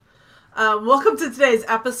Welcome to today's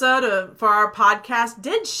episode for our podcast,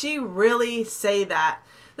 Did She Really Say That?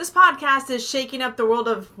 This podcast is shaking up the world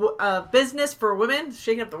of business for women,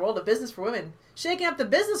 shaking up the world of business for women, shaking up the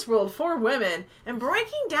business world for women, and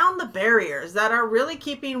breaking down the barriers that are really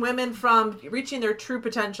keeping women from reaching their true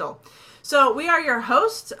potential. So we are your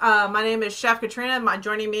hosts. My name is Chef Katrina.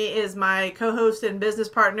 Joining me is my co-host and business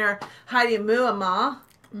partner, Heidi Muama.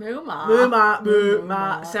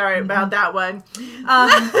 Muama. Sorry about that one.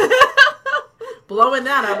 Blowing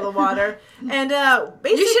that out of the water. And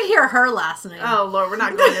basically, you should hear her last name. Oh, Lord, we're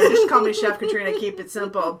not going there. Just call me Chef Katrina. Keep it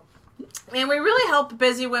simple. And we really help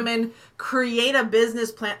busy women create a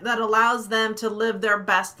business plan that allows them to live their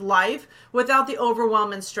best life without the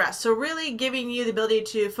overwhelm and stress. So really giving you the ability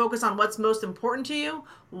to focus on what's most important to you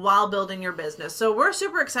while building your business. So we're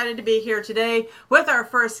super excited to be here today with our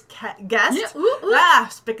first guest. Yeah,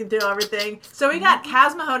 speaking through everything. So we got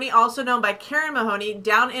Kaz Mahoney, also known by Karyn Mahoney,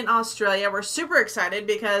 down in Australia. We're super excited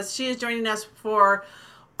because she is joining us for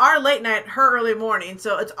our late night, her early morning.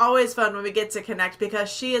 So it's always fun when we get to connect because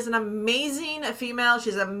she is an amazing female.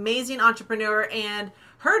 She's an amazing entrepreneur, and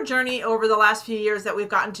her journey over the last few years that we've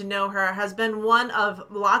gotten to know her has been one of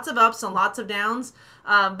lots of ups and lots of downs.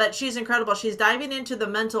 But she's incredible. She's diving into the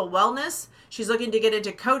mental wellness. She's looking to get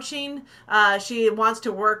into coaching. She wants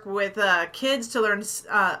to work with kids to learn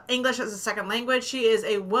English as a second language. She is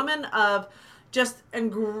a woman of just a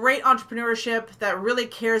great entrepreneurship that really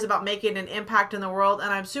cares about making an impact in the world. And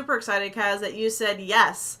I'm super excited, Kaz, that you said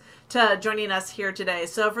yes to joining us here today.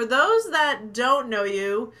 So for those that don't know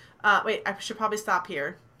you, wait, I should probably stop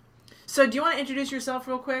here. So do you want to introduce yourself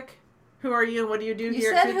real quick? Who are you and what do you do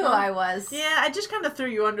here? You said who I was. Yeah, I just kind of threw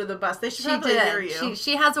you under the bus. They should probably hear you.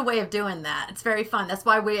 She has a way of doing that. It's very fun. That's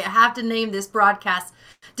why we have to name this broadcast,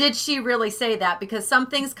 Did She Really Say That? Because some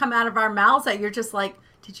things come out of our mouths that you're just like,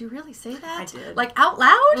 did you really say that? I did. Like out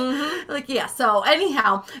loud? Mm-hmm. Like, yeah. So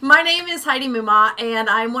anyhow, my name is Heidi Muma, and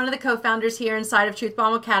I'm one of the co-founders here inside of Truth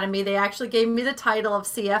Bomb Academy. They actually gave me the title of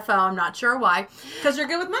CFO. I'm not sure why. Because you're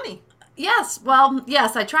good with money. Yes. Well,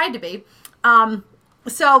 yes, I tried to be.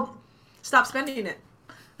 So stop spending it.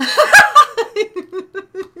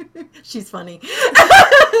 She's funny.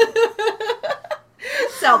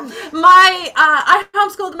 So I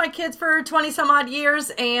homeschooled my kids for 20 some odd years,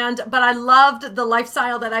 but I loved the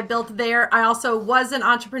lifestyle that I built there. I also was an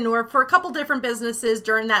entrepreneur for a couple different businesses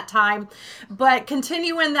during that time, but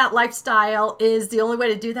continuing that lifestyle is the only way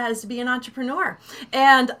to do that is to be an entrepreneur.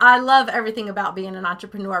 And I love everything about being an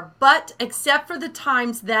entrepreneur, but except for the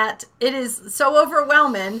times that it is so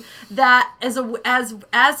overwhelming that as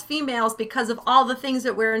females, because of all the things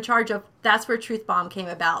that we're in charge of, that's where Truth Bomb came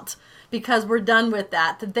about. Because we're done with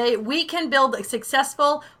that. We can build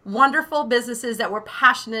successful, wonderful businesses that we're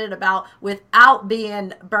passionate about without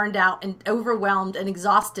being burned out and overwhelmed and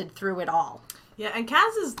exhausted through it all. Yeah, and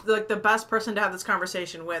Kaz is like the best person to have this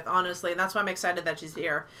conversation with, honestly, and that's why I'm excited that she's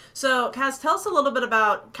here. So, Kaz, tell us a little bit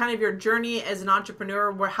about kind of your journey as an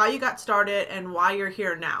entrepreneur, how you got started, and why you're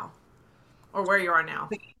here now, or where you are now.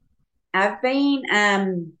 I've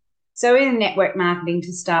been so in network marketing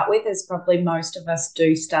to start with, as probably most of us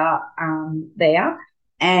do start there.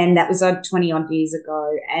 And that was 20 odd years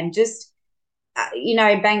ago. And just,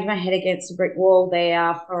 banged my head against a brick wall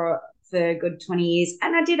there for a good 20 years.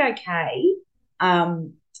 And I did okay.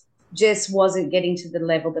 Just wasn't getting to the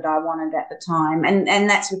level that I wanted at the time. And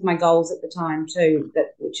that's with my goals at the time too,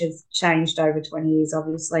 which has changed over 20 years,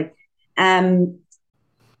 obviously.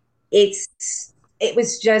 It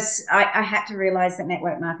was just, I had to realize that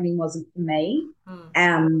network marketing wasn't for me.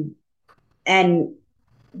 And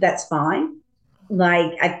that's fine.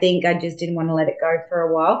 Like, I think I just didn't want to let it go for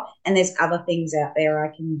a while. And there's other things out there I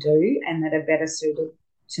can do and that are better suited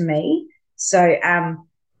to me. So,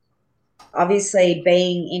 obviously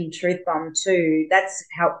being in Truth Bomb too, that's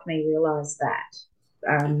helped me realize that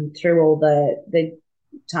through all the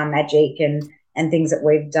time magic and things that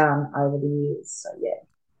we've done over the years. So, yeah.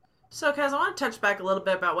 So, Kaz, I want to touch back a little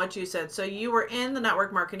bit about what you said. So, you were in the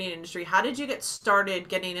network marketing industry. How did you get started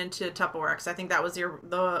getting into Tupperware? Because I think that was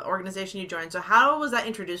the organization you joined. So, how was that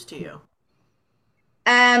introduced to you?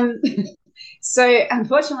 So,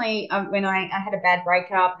 unfortunately, when I had a bad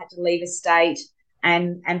breakup, had to leave a state,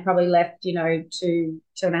 and probably left, $2,500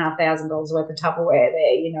 worth of Tupperware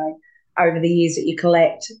there, over the years that you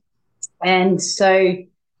collect. And so,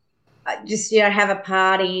 just have a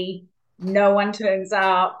party. No one turns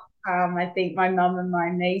up. I think my mum and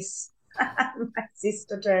my niece, my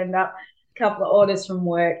sister turned up, a couple of orders from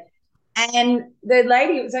work. And the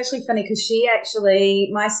lady, it was actually funny because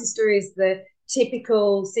my sister is the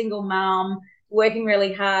typical single mum, working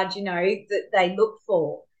really hard, that they look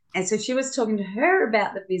for. And so she was talking to her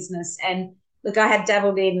about the business. And look, I had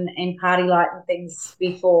dabbled in party light and things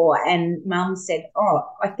before, and Mum said, "Oh,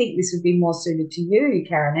 I think this would be more suited to you,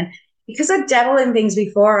 Karyn." And because I dabbled in things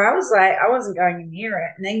before, I was like, I wasn't going near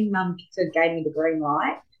it. And then Mum sort of gave me the green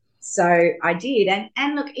light. So I did.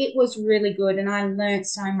 And look, it was really good. And I learned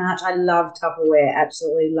so much. I love Tupperware,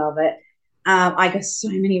 absolutely love it. I got so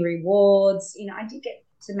many rewards. I did get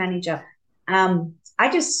to manager.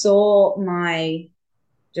 I just saw my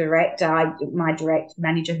direct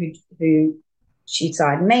manager who she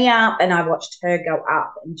signed me up, and I watched her go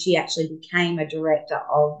up, and she actually became a director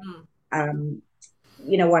of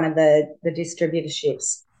one of the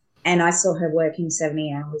distributorships. And I saw her working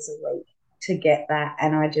 70 hours a week to get that,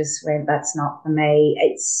 and I just went, that's not for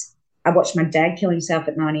me. I watched my dad kill himself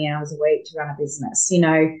at 90 hours a week to run a business.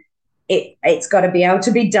 It's got to be able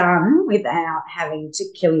to be done without having to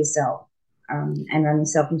kill yourself and run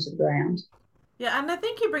yourself into the ground. Yeah, and I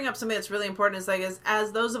think you bring up something that's really important is like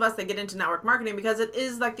as those of us that get into network marketing, because it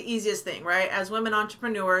is like the easiest thing, right? As women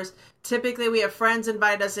entrepreneurs, typically we have friends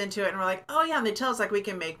invite us into it and we're like, oh yeah, and they tell us like we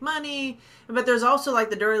can make money. But there's also like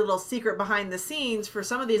the dirty little secret behind the scenes for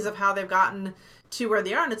some of these of how they've gotten to where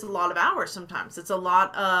they are, and it's a lot of hours sometimes. It's a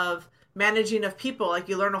lot of managing of people, like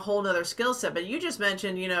you learn a whole nother skill set. But you just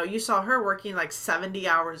mentioned, you saw her working like 70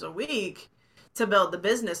 hours a week to build the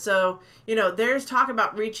business. So, there's talk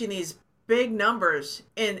about reaching these big numbers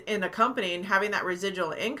in a company and having that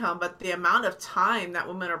residual income, but the amount of time that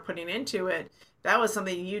women are putting into it, that was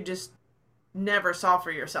something you just never saw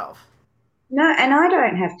for yourself. No, and I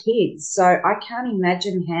don't have kids, so I can't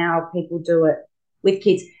imagine how people do it with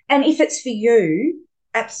kids. And if it's for you,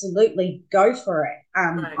 absolutely go for it.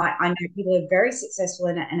 Right. I know people are very successful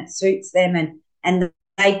in it, and it suits them, and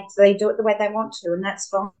they do it the way they want to, and that's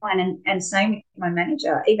fine. And same with my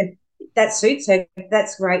manager, even that suits her.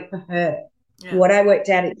 That's great for her. Yeah. What I worked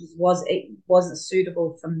out, it wasn't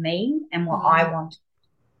suitable for me and what I wanted.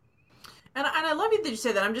 And I love you that you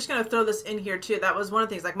say that. I'm just going to throw this in here too. That was one of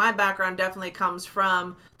the things, like my background definitely comes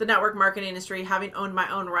from the network marketing industry, having owned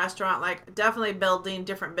my own restaurant, like definitely building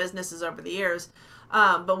different businesses over the years.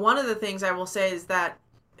 But one of the things I will say is that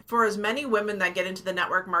for as many women that get into the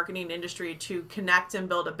network marketing industry to connect and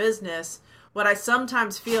build a business, what I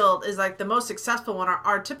sometimes feel is like the most successful one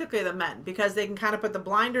are typically the men, because they can kind of put the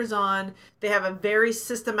blinders on. They have a very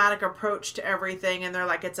systematic approach to everything, and they're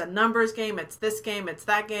like, it's a numbers game, it's this game, it's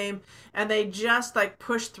that game, and they just like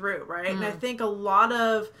push through, right? And I think a lot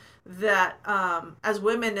of that as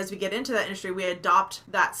women, as we get into that industry, we adopt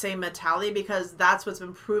that same mentality because that's what's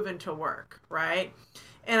been proven to work, right?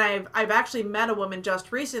 And I've actually met a woman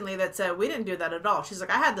just recently that said, we didn't do that at all. She's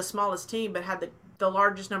like, I had the smallest team, but had the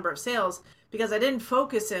largest number of sales because I didn't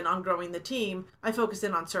focus in on growing the team. I focused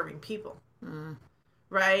in on serving people.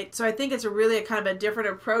 Right? So I think it's a kind of a different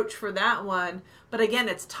approach for that one. But again,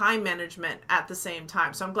 it's time management at the same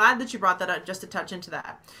time. So I'm glad that you brought that up just to touch into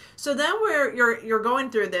that. So then you're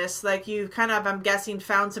going through this, like you kind of, I'm guessing,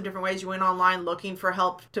 found some different ways. You went online looking for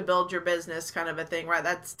help to build your business, kind of a thing, right?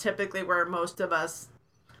 That's typically where most of us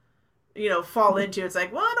fall into. It's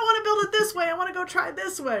like, well, I don't want to build it this way. I want to go try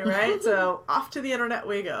this way, right? So off to the internet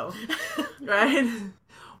we go, right?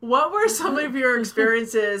 What were some of your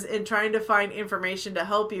experiences in trying to find information to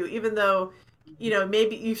help you, even though,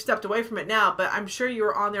 maybe you've stepped away from it now, but I'm sure you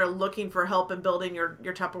were on there looking for help in building your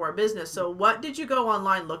Tupperware business. So what did you go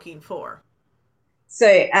online looking for? So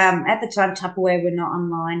at the time, Tupperware were not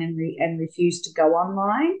online and refused to go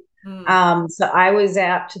online. So I was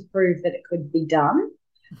out to prove that it could be done.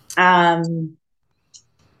 And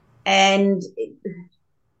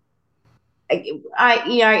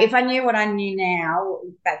if I knew what I knew now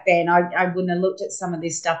back then, I wouldn't have looked at some of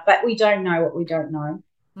this stuff, but we don't know what we don't know.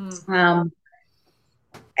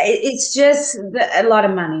 It's just a lot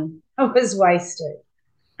of money was wasted.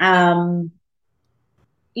 The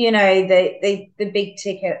big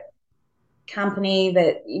ticket company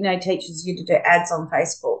that, teaches you to do ads on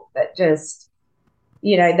Facebook, that just,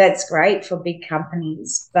 that's great for big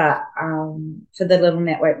companies, but for the little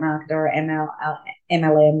network marketer or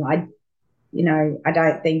MLM, I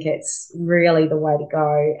don't think it's really the way to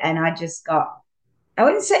go. And I just I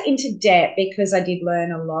wouldn't say into debt, because I did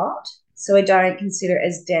learn a lot. So I don't consider it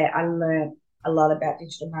as debt. I learned a lot about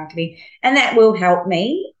digital marketing, and that will help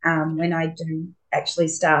me when I do actually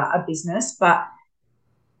start a business. But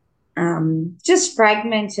just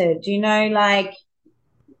fragmented, like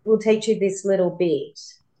we'll teach you this little bit.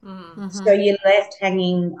 So you're left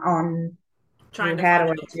hanging on, how do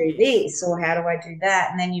I do this or how do I do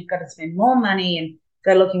that? And then you've got to spend more money and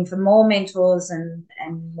go looking for more mentors and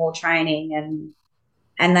more training,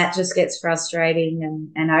 and that just gets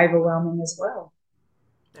frustrating and overwhelming as well.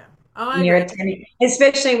 Yeah. Oh, I And you're agree. attending,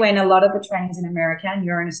 especially when a lot of the training's in America and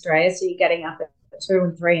you're in Australia, so you're getting up at 2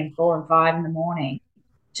 and 3 and 4 and 5 in the morning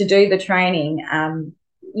to do the training.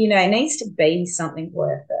 It needs to be something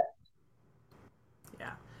worth it.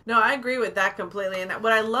 Yeah. No, I agree with that completely. And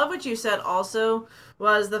what I love what you said also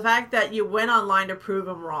was the fact that you went online to prove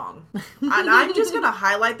them wrong. And I'm just going to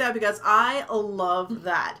highlight that because I love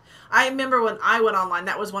that. I remember when I went online,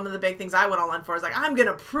 that was one of the big things I went online for. Is like, I'm going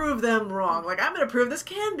to prove them wrong. Like, I'm going to prove this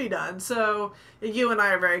can be done. So you and I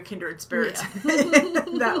are very kindred spirits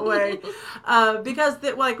in that way. Because,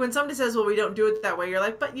 like, when somebody says, well, we don't do it that way, you're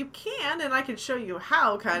like, but you can, and I can show you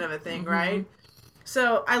how kind of a thing, right?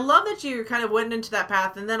 So I love that you kind of went into that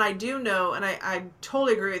path. And then I do know, and I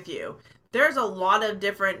totally agree with you, there's a lot of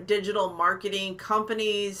different digital marketing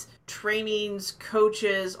companies, trainings,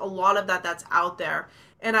 coaches, a lot of that's out there.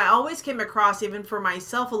 And I always came across, even for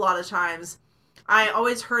myself, a lot of times, I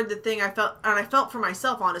always heard the thing I felt for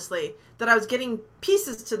myself, honestly, that I was getting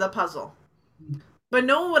pieces to the puzzle. But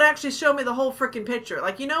no one would actually show me the whole freaking picture.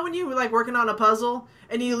 Like, when you were like working on a puzzle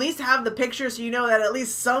and you at least have the picture so you know that at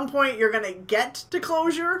least some point you're going to get to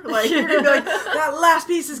closure. Like, you're going to be like, that last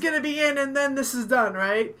piece is going to be in and then this is done,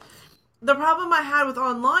 right? The problem I had with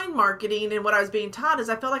online marketing and what I was being taught is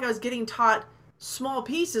I felt like I was getting taught small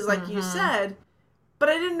pieces, like you said, but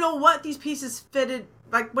I didn't know what these pieces fitted,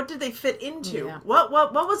 like, what did they fit into? Yeah. What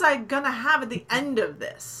was I going to have at the end of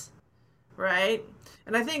this? Right?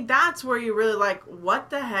 And I think that's where you really like,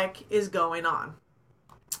 what the heck is going on?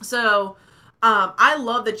 So I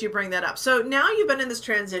love that you bring that up. So now you've been in this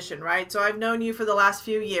transition, right? So I've known you for the last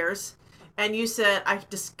few years, and you said, I've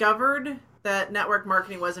discovered that network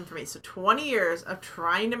marketing wasn't for me. So 20 years of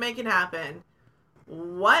trying to make it happen.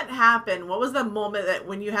 What happened? What was the moment that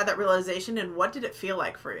when you had that realization, and what did it feel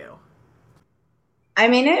like for you? I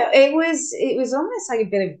mean, it was almost like a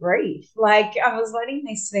bit of grief. Like I was letting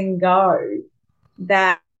this thing go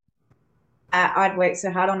that I'd worked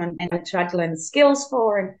so hard on and I tried to learn the skills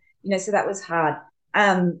for, and so that was hard.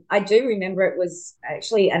 I do remember it was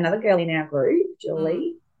actually another girl in our group, Mm-hmm.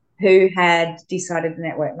 Julie, who had decided the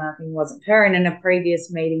network marketing wasn't her. And in a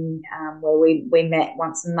previous meeting where we met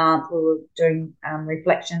once a month, we were doing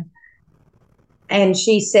reflection, and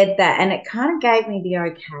she said that, and it kind of gave me the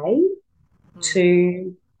okay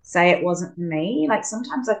to say it wasn't for me. Like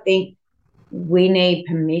sometimes I think we need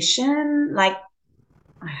permission. Like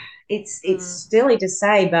it's silly to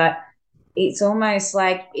say, but it's almost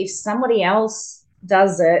like if somebody else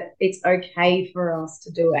does it, it's okay for us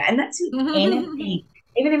to do it. And that's in anything.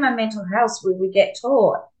 Even in my mental health, we get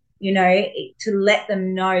taught, to let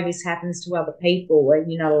them know this happens to other people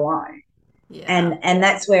and you're not alone. Yeah. And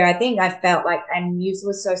that's where I think I felt like, and you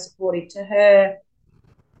were so supportive to her.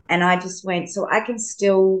 And I just went, so I can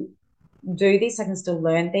still do this. I can still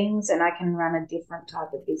learn things and I can run a different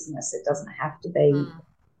type of business. It doesn't have to be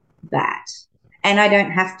that. And I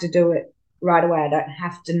don't have to do it right away. I don't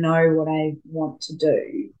have to know what I want to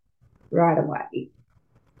do right away.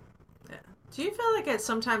 Yeah. Do you feel like it's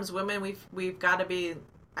sometimes women we've got to be?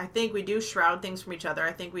 I think we do shroud things from each other.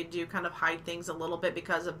 I think we do kind of hide things a little bit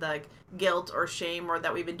because of the guilt or shame, or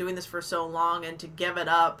that we've been doing this for so long, and to give it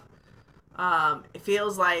up, it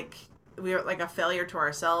feels like we're like a failure to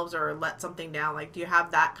ourselves or let something down. Like, do you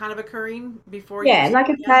have that kind of occurring before you? Yeah, like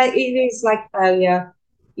Yeah. it is like failure.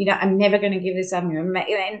 I'm never going to give this up.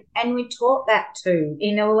 And we taught that too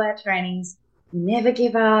in all our trainings. Never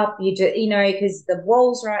give up. You just, because the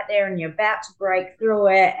wall's right there and you're about to break through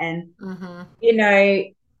it. And,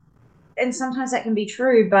 Mm-hmm. and sometimes that can be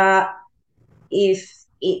true, but if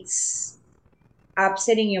it's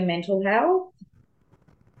upsetting your mental health,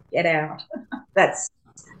 get out. That's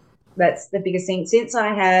that's the biggest thing. Since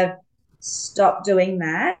I have stopped doing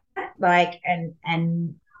that, like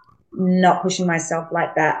and not pushing myself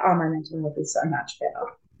like that, my mental health is so much better.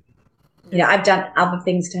 Yeah. I've done other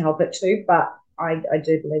things to help it too, but I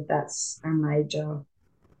do believe that's a major.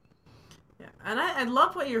 Yeah. And I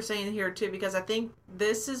love what you're saying here too, because I think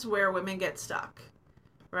this is where women get stuck.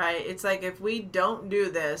 Right? It's like if we don't do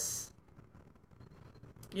this,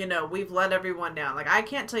 we've let everyone down. Like, I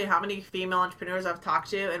can't tell you how many female entrepreneurs I've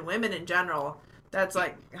talked to, and women in general, that's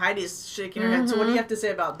like, Heidi's shaking her head. So what do you have to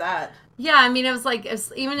say about that? Yeah, I mean,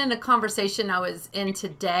 even in a conversation I was in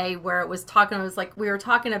today where it was like, we were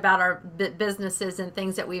talking about our businesses and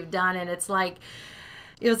things that we've done. And it was like,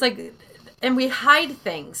 and we hide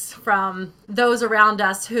things from those around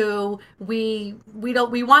us who we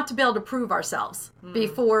want to be able to prove ourselves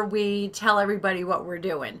before we tell everybody what we're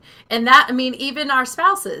doing. And that, I mean, even our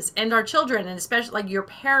spouses and our children, and especially like your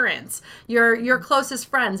parents, your closest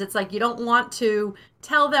friends, it's like you don't want to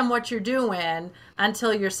tell them what you're doing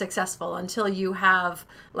until you're successful, until you have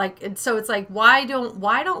like, and so it's like, why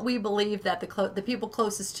don't we believe that the people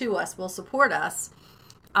closest to us will support us?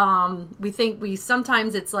 We think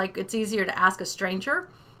sometimes it's like it's easier to ask a stranger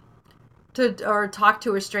or talk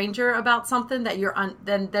to a stranger about something that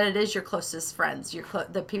than it is your closest friends,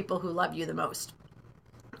 the people who love you the most.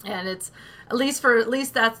 And it's at least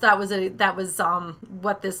that was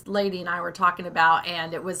what this lady and I were talking about.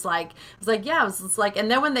 And it was like and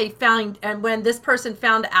then when this person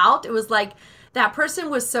found out, it was like that person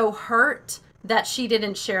was so hurt that she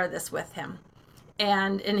didn't share this with him.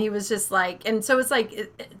 And he was just like, and so it's like,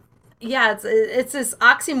 it's this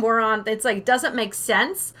oxymoron. It's like, doesn't make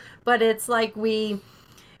sense, but it's like we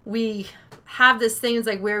have this thing, it's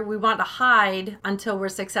like where we want to hide until we're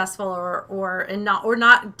successful or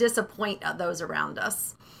not disappoint those around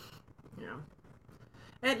us. Yeah.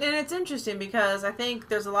 And it's interesting because I think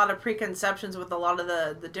there's a lot of preconceptions with a lot of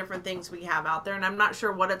the different things we have out there. And I'm not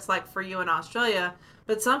sure what it's like for you in Australia,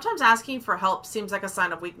 but sometimes asking for help seems like a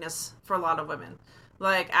sign of weakness for a lot of women.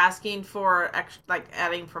 Like asking for, like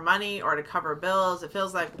adding for money or to cover bills. It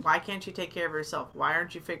feels like, why can't you take care of yourself? Why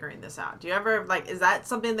aren't you figuring this out? Do you ever, like, is that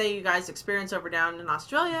something that you guys experience over down in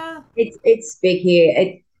Australia? It's big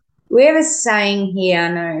here. We have a saying here, I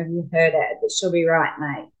don't know if you've heard it, but she'll be right,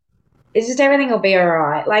 mate. It's just everything will be all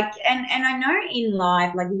right. Like, and I know in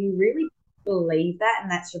life, like if you really believe that and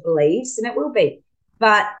that's your beliefs, and it will be.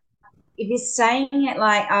 But if you're saying it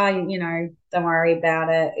like, oh, don't worry about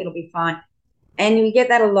it, it'll be fine. And we get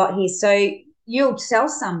that a lot here. So you'll tell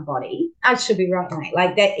somebody, I should be right, mate.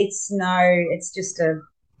 Like that, it's just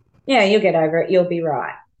you'll get over it. You'll be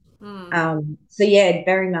right. So yeah,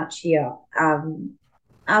 very much here.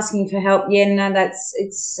 Asking for help. Yeah, no,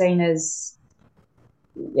 it's seen as,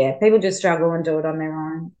 people just struggle and do it on their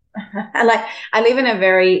own. Like I live in a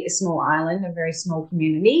very small island, a very small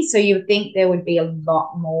community. So you would think there would be a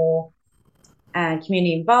lot more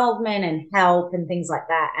community involvement and help and things like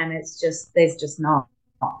that, and there's just not.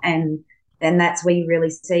 And then that's where you really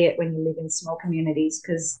see it when you live in small communities,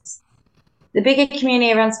 because the bigger community,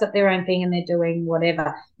 everyone's got their own thing and they're doing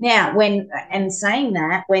whatever. Now, saying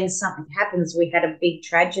that, when something happens, we had a big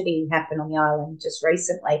tragedy happen on the island just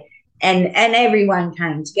recently, and everyone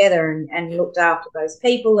came together and looked after those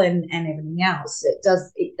people and everything else.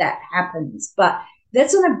 That happens, but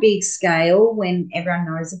that's on a big scale when everyone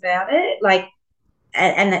knows about it, like.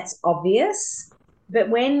 And that's obvious, but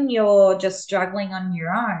when you're just struggling on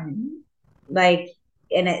your own, like,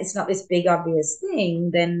 and it's not this big obvious thing,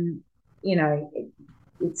 then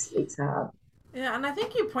it's hard. Yeah, and I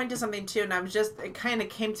think you point to something too, and it kind of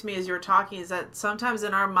came to me as you were talking, is that sometimes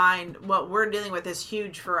in our mind, what we're dealing with is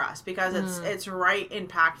huge for us because it's right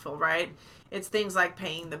impactful, right? It's things like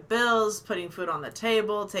paying the bills, putting food on the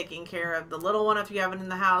table, taking care of the little one if you have it in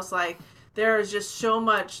the house, like. There is just so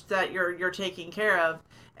much that you're taking care of.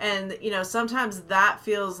 And, sometimes that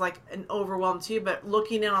feels like an overwhelm to you, but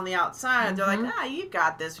looking in on the outside, they're like, you've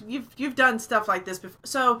got this. You've done stuff like this before.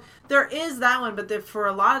 So there is that one, but for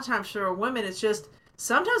a lot of times for women, it's just,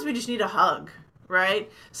 sometimes we just need a hug, right?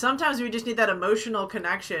 Sometimes we just need that emotional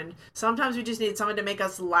connection. Sometimes we just need someone to make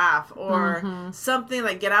us laugh or something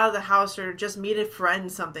like get out of the house or just meet a friend,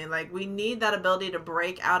 something. Like we need that ability to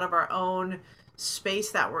break out of our own space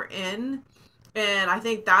that we're in, and I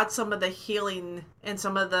think that's some of the healing and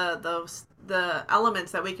some of the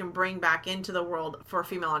elements that we can bring back into the world for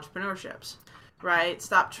female entrepreneurships, right?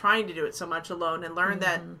 Stop trying to do it so much alone and learn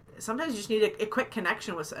that sometimes you just need a quick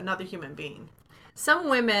connection with another human being. Some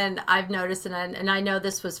women I've noticed, and I know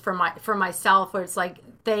this was for myself, where it's like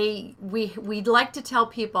we'd like to tell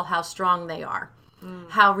people how strong they are.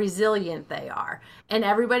 How resilient they are, and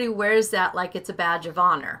everybody wears that like it's a badge of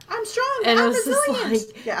honor. I'm strong, and I'm it's resilient.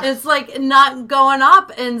 Just like, it's like not going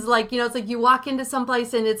up, and it's like it's like you walk into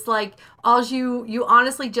someplace and it's like all you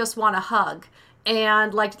honestly just want a hug,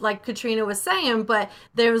 and like Katrina was saying, but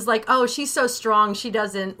there was like, oh, she's so strong, she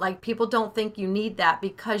doesn't, like, people don't think you need that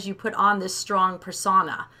because you put on this strong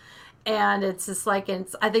persona, and it's just like,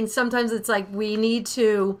 I think sometimes it's like we need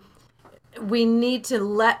to we need to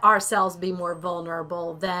let ourselves be more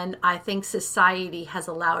vulnerable than I think society has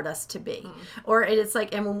allowed us to be. Or it's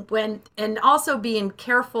like, and also being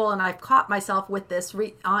careful, and I've caught myself with this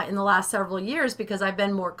in the last several years because I've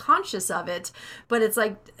been more conscious of it, but it's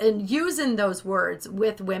like, and using those words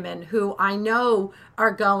with women who I know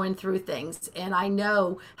are going through things and I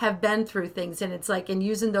know have been through things, and it's like, and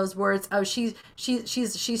using those words, oh, she's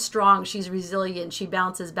strong, she's resilient, she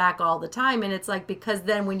bounces back all the time. And it's like, because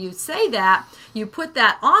then when you say that, you put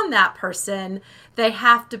that on that person, they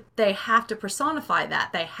have to personify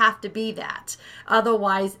that, they have to be that,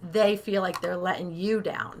 otherwise they feel like they're letting you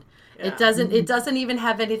down. Yeah. It doesn't even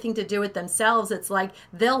have anything to do with themselves. It's like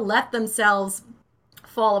they'll let themselves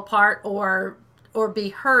fall apart or be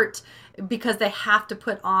hurt because they have to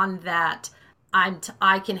put on that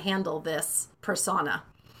I can handle this persona.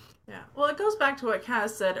 Yeah. Well, it goes back to what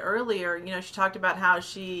Kaz said earlier. You know, she talked about how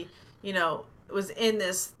she, you know, was in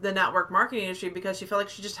the network marketing industry because she felt like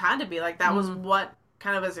she just had to be. Like, that was what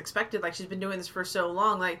kind of was expected. Like, she's been doing this for so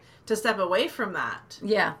long. Like, to step away from that.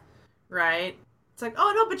 Yeah. Right? It's like,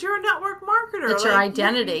 oh, no, but you're a network marketer. It's your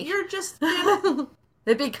identity. You're just...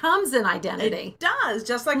 It becomes an identity. It does.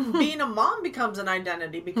 Just like being a mom becomes an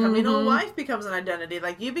identity. Becoming a wife becomes an identity.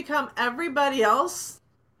 Like, you become everybody else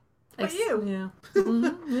but you.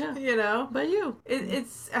 Yeah. Yeah. You know? But you.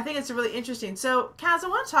 I think it's really interesting. So, Kaz, I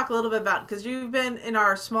want to talk a little bit about, because you've been in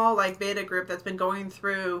our small, like, beta group that's been going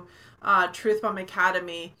through Truth Bomb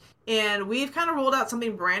Academy. And we've kind of rolled out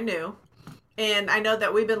something brand new. And I know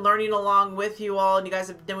that we've been learning along with you all. And you guys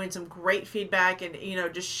have been doing some great feedback and, you know,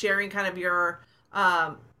 just sharing kind of your...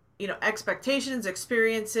 you know, expectations,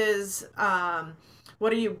 experiences,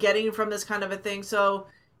 what are you getting from this kind of a thing? So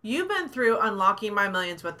you've been through Unlocking My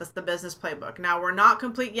Millions with the business playbook. Now, we're not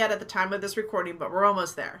complete yet at the time of this recording, but we're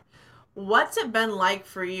almost there. What's it been like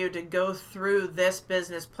for you to go through this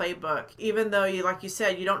business playbook? Even though you, like you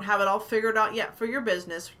said, you don't have it all figured out yet for your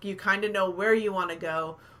business, you kind of know where you want to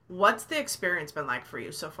go. What's the experience been like for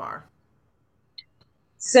you so far?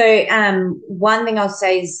 So one thing I'll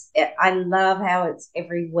say is I love how it's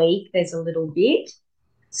every week there's a little bit.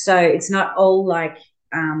 So it's not all like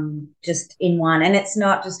just in one. And it's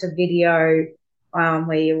not just a video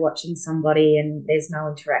where you're watching somebody and there's no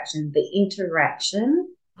interaction. The interaction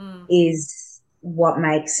is what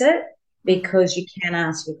makes it, because you can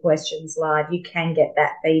ask your questions live. You can get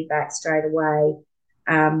that feedback straight away.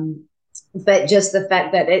 But just the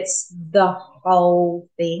fact that it's the whole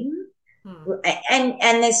thing. And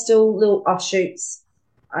there's still little offshoots,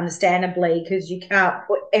 understandably, because you can't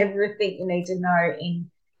put everything you need to know in,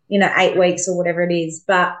 8 weeks or whatever it is.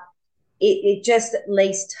 But it just at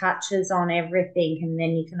least touches on everything, and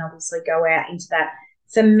then you can obviously go out into that.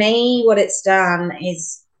 For me, what it's done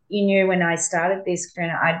is, you knew when I started this,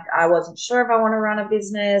 Karyn, I wasn't sure if I want to run a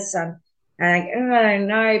business. And I don't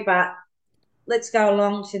know, but let's go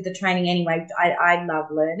along to the training anyway. I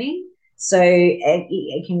love learning. So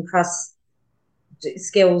it can cross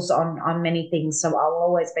skills on many things. So I'll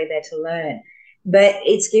always be there to learn. But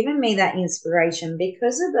it's given me that inspiration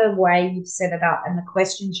because of the way you've set it up and the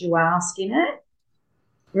questions you ask in it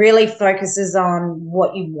really focuses on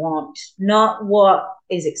what you want, not what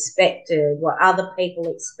is expected, what other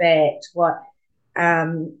people expect, what,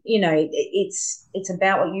 it's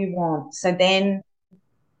about what you want. So then,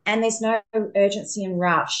 and there's no urgency and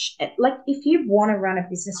rush. Like, if you want to run a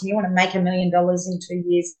business and you want to make $1 million in 2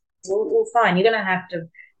 years, well, fine, you're going to have to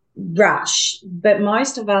rush. But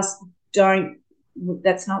most of us don't,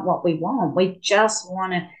 that's not what we want. We just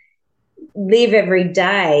want to live every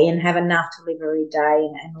day and have enough to live every day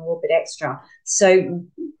and a little bit extra. So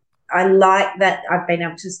I like that I've been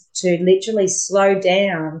able to literally slow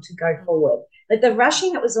down to go forward. But the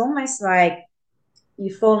rushing, it was almost like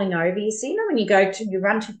you're falling over. You see, when you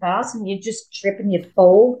run too fast and you just trip and you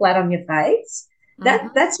fall flat on your face.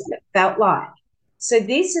 That's what it felt like. So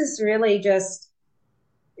this is really just,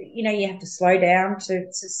 you have to slow down to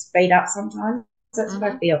speed up sometimes. That's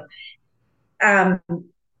what I feel.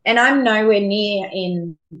 And I'm nowhere near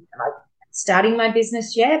in starting my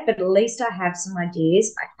business yet, but at least I have some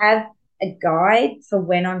ideas. I have a guide for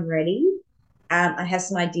when I'm ready. I have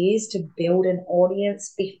some ideas to build an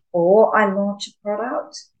audience before I launch a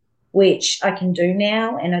product, which I can do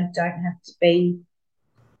now, and I don't have to be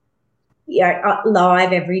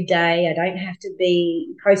live every day. I don't have to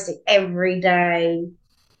be posting every day.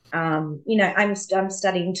 I'm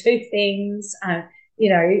studying 2 things. I'm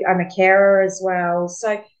a carer as well.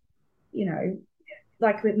 So,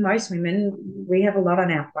 like with most women, we have a lot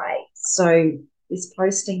on our plate. So this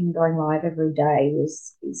posting and going live every day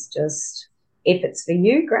is just, if it's for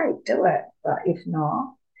you, great, do it. But if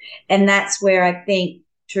not, and that's where I think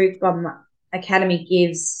Truth Bomb Academy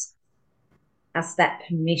gives us that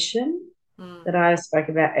permission that I spoke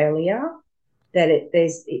about earlier, that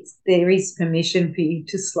there is permission for you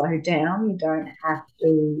to slow down. You don't have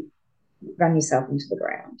to run yourself into the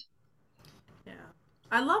ground. Yeah.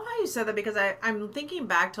 I love how you said that, because I'm thinking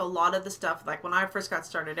back to a lot of the stuff, like when I first got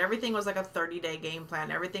started, everything was like a 30-day game plan.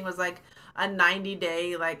 Everything was like a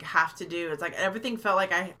 90-day, like, have to do. It's like everything felt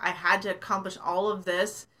like I had to accomplish all of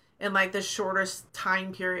this in like the shortest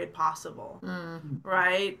time period possible.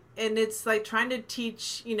 Right? And it's like trying to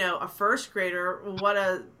teach, a first grader what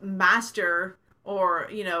a master or,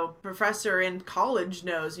 professor in college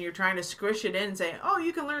knows, and you're trying to squish it in and say, oh,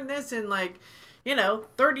 you can learn this in like,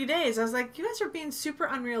 30 days. I was like, you guys are being super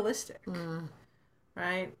unrealistic.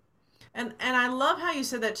 Right? And I love how you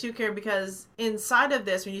said that too, Karyn, because inside of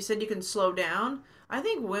this, when you said you can slow down, I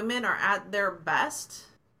think women are at their best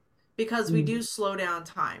because we do slow down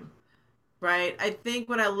time. Right. I think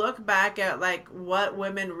when I look back at like what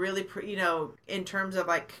women really, in terms of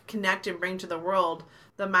like connect and bring to the world,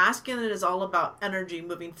 the masculine is all about energy,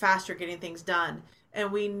 moving faster, getting things done.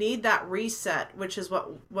 And we need that reset, which is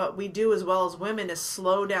what we do as well as women, is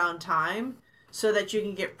slow down time so that you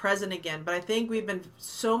can get present again. But I think we've been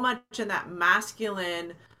so much in that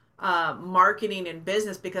masculine marketing and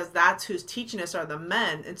business because that's who's teaching us are the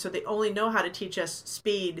men. And so they only know how to teach us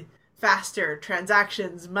speed, faster,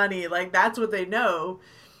 transactions, money. Like that's what they know.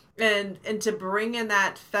 And to bring in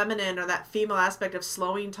that feminine or that female aspect of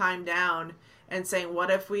slowing time down and saying, what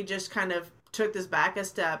if we just kind of took this back a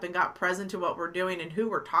step and got present to what we're doing and who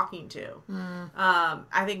we're talking to,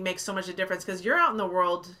 I think makes so much a difference, because you're out in the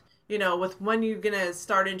world, with when you're going to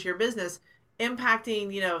start into your business,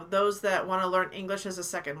 impacting, those that want to learn English as a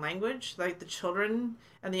second language, like the children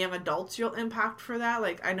and the young adults you'll impact for that.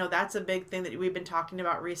 Like, I know that's a big thing that we've been talking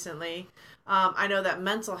about recently. I know that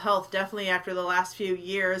mental health, definitely after the last few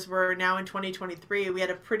years, we're now in 2023. We had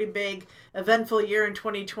a pretty big eventful year in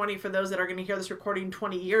 2020. For those that are going to hear this recording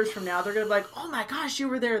 20 years from now, they're going to be like, oh my gosh, you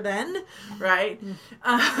were there then, right?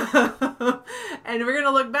 And we're going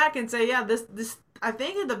to look back and say, yeah, this I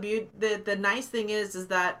think the nice thing is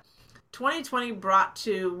that 2020 brought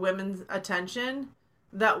to women's attention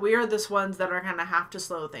that we are the ones that are going to have to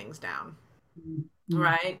slow things down,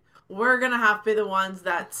 right? We're going to have to be the ones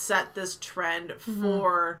that set this trend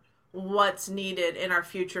for what's needed in our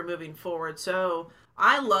future moving forward. So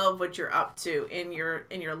I love what you're up to in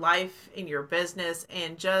your life, in your business,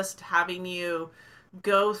 and just having you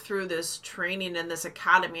go through this training in this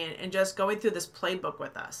academy and just going through this playbook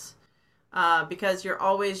with us. Because you're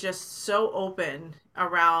always just so open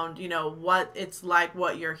around, what it's like,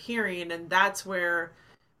 what you're hearing. And that's where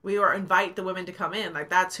we invite the women to come in. Like,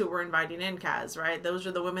 that's who we're inviting in, Kaz, right? Those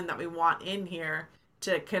are the women that we want in here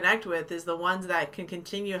to connect with, is the ones that can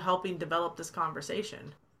continue helping develop this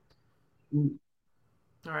conversation. All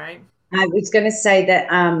right. I was going to say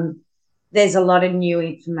that there's a lot of new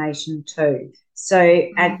information too. So,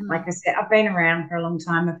 like I said, I've been around for a long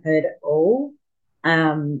time. I've heard it all.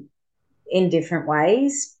 In different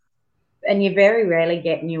ways, and you very rarely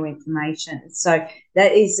get new information. So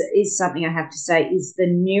that is something I have to say, is the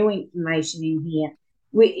new information in here,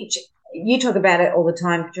 which you talk about it all the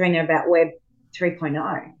time, Katrina, about Web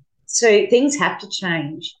 3.0. So things have to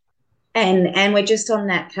change, and we're just on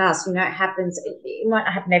that cusp. It happens. It might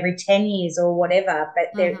not happen every 10 years or whatever, but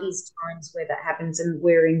there is times where that happens, and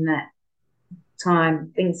we're in that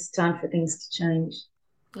time. Time for things to change.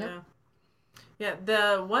 Yeah. Yeah,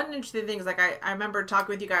 the one interesting thing is, like, I remember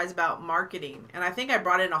talking with you guys about marketing, and I think I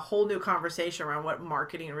brought in a whole new conversation around what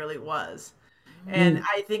marketing really was. And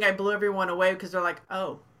I think I blew everyone away because they're like,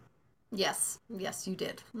 oh. Yes, you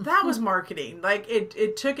did. That was marketing. Like,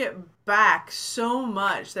 it took it back so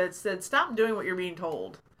much that said, stop doing what you're being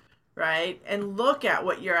told, right? And look at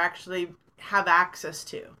what you actually have access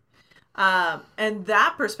to. And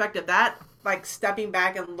that perspective, that like stepping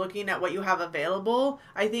back and looking at what you have available,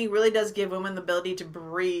 I think really does give women the ability to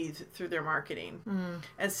breathe through their marketing.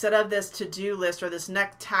 Instead of this to-do list or this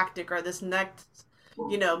next tactic or this next,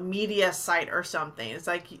 media site or something. It's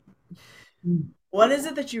like, what is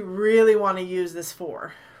it that you really want to use this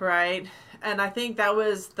for, right? And I think that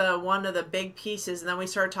was one of the big pieces. And then we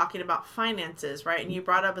started talking about finances, right? And you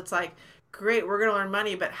brought up, it's like, great, we're going to learn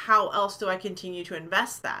money, but how else do I continue to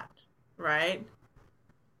invest that, right?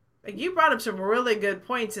 Like, you brought up some really good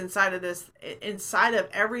points inside of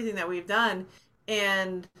everything that we've done.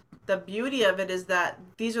 And the beauty of it is that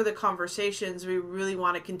these are the conversations we really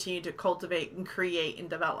want to continue to cultivate and create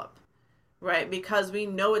and develop, right? Because we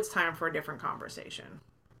know it's time for a different conversation.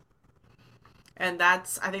 And I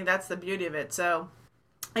think that's the beauty of it. So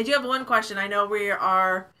I do have one question. I know we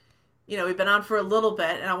are, we've been on for a little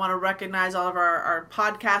bit, and I want to recognize all of our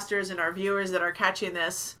podcasters and our viewers that are catching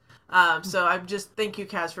this. So I just thank you,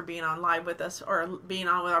 Kaz, for being on live with us, or being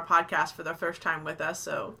on with our podcast for the first time with us.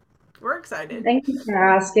 So we're excited. Thank you for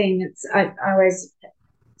asking. It's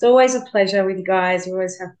always a pleasure with you guys. You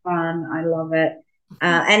always have fun. I love it.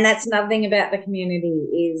 And that's another thing about the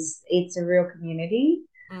community is it's a real community.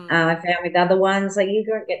 I found with other ones, like you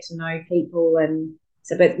don't get to know people, and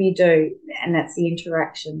so, but you do, and that's the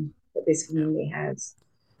interaction that this community has.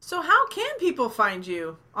 So how can people find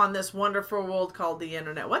you on this wonderful world called the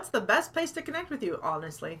internet? What's the best place to connect with you,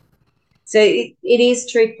 honestly? So it is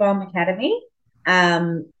Truth Bomb Academy.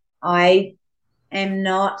 I am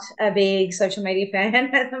not a big social media fan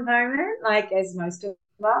at the moment, like as most of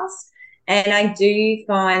us. And I do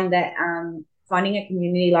find that finding a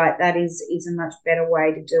community like that is a much better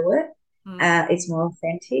way to do it. It's more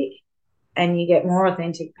authentic, and you get more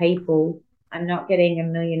authentic people. I'm not getting a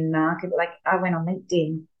million market. Like I went on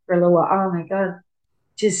LinkedIn for a little while. Oh my God,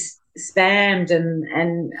 just spammed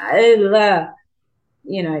and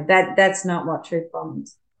that's not what Truth Bomb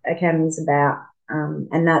Academy is about.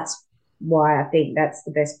 And that's why I think that's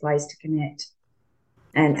the best place to connect.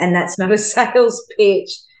 And that's not a sales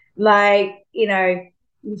pitch. Like, you can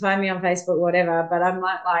find me on Facebook, whatever, but I'm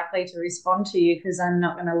not likely to respond to you because I'm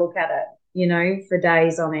not going to look at it, for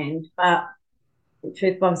days on end. But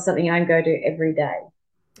Truth Bomb is something I go to every day.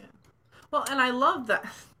 Yeah. Well, and I love that.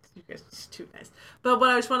 You guys are too nice. But what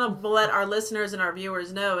I just want to let our listeners and our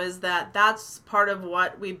viewers know is that that's part of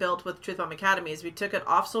what we built with Truth Bomb Academy is we took it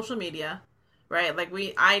off social media, right? Like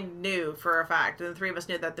I knew for a fact, and the three of us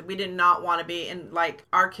knew that we did not want to be in like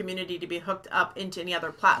our community to be hooked up into any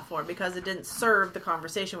other platform because it didn't serve the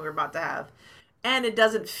conversation we were about to have. And it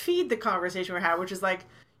doesn't feed the conversation we're having, which is like,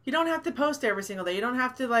 you don't have to post every single day. You don't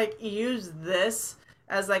have to like use this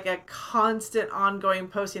as like a constant ongoing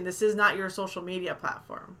posting. This is not your social media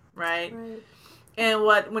platform, right? And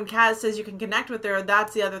when Kaz says you can connect with her,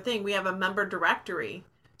 that's the other thing. We have a member directory.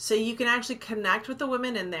 So you can actually connect with the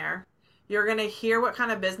women in there. You're going to hear what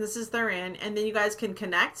kind of businesses they're in, and then you guys can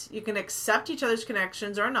connect. You can accept each other's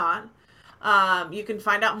connections or not. You can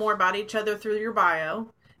find out more about each other through your bio.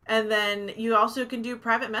 And then you also can do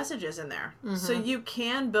private messages in there. So you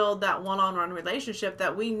can build that one-on-one relationship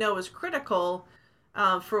that we know is critical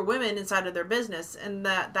for women inside of their business. And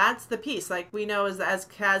that's the piece. Like we know as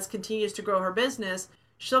Kaz continues to grow her business,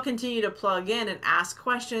 she'll continue to plug in and ask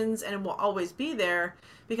questions and will always be there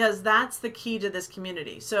because that's the key to this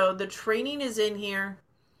community. So the training is in here.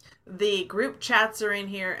 The group chats are in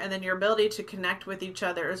here, and then your ability to connect with each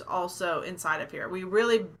other is also inside of here. We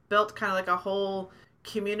really built kind of like a whole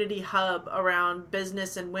community hub around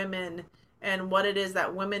business and women and what it is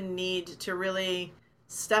that women need to really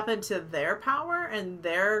step into their power and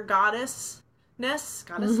their goddessness.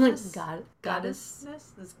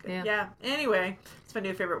 Yeah. Anyway, it's my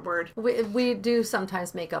new favorite word. We do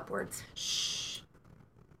sometimes make up words. Shh.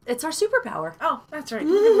 It's our superpower. Oh, that's right. I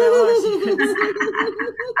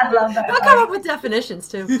love that. I'll come up with definitions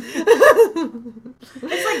too.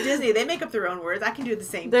 It's like Disney. They make up their own words. I can do the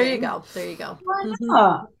same There thing. There you go. Why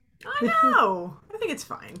not? I know. I think it's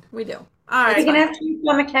fine. We do. All right. You can have Truth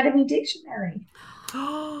Bomb Academy Dictionary.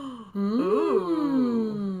 Ooh.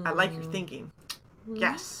 I like your thinking.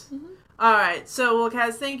 Yes. All right. So, well,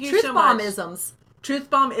 Kaz, thank you so much. Truth-bomb-isms.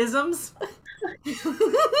 Truth-bomb-isms?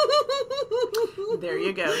 There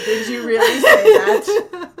you go. Did you really say that?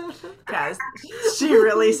 Kaz, she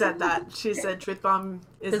really said that. She said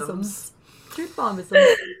truth-bomb-isms.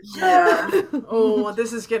 Truth-bomb-isms. Yeah. Oh,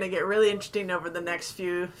 this is going to get really interesting over the next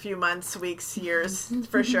few months, weeks, years,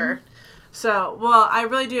 for sure. So, well, I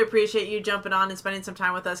really do appreciate you jumping on and spending some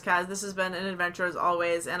time with us, Kaz. This has been an adventure as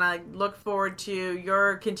always, and I look forward to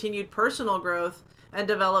your continued personal growth and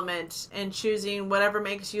development and choosing whatever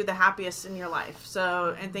makes you the happiest in your life.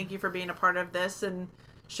 So, and thank you for being a part of this and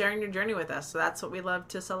sharing your journey with us. So that's what we love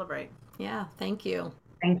to celebrate. Yeah, thank you.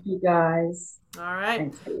 Thank you, guys. All right.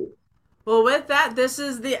 Thank you. Well, with that, this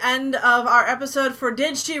is the end of our episode for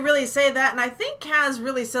Did She Really Say That? And I think Kaz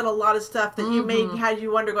really said a lot of stuff that had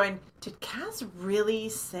you wonder going, did Kaz really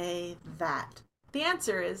say that? The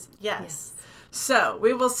answer is yes. So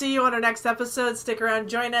we will see you on our next episode. Stick around,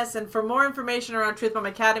 join us. And for more information around Truth Bomb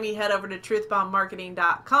Academy, head over to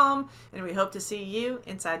truthbombmarketing.com. And we hope to see you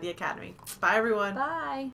inside the Academy. Bye, everyone. Bye.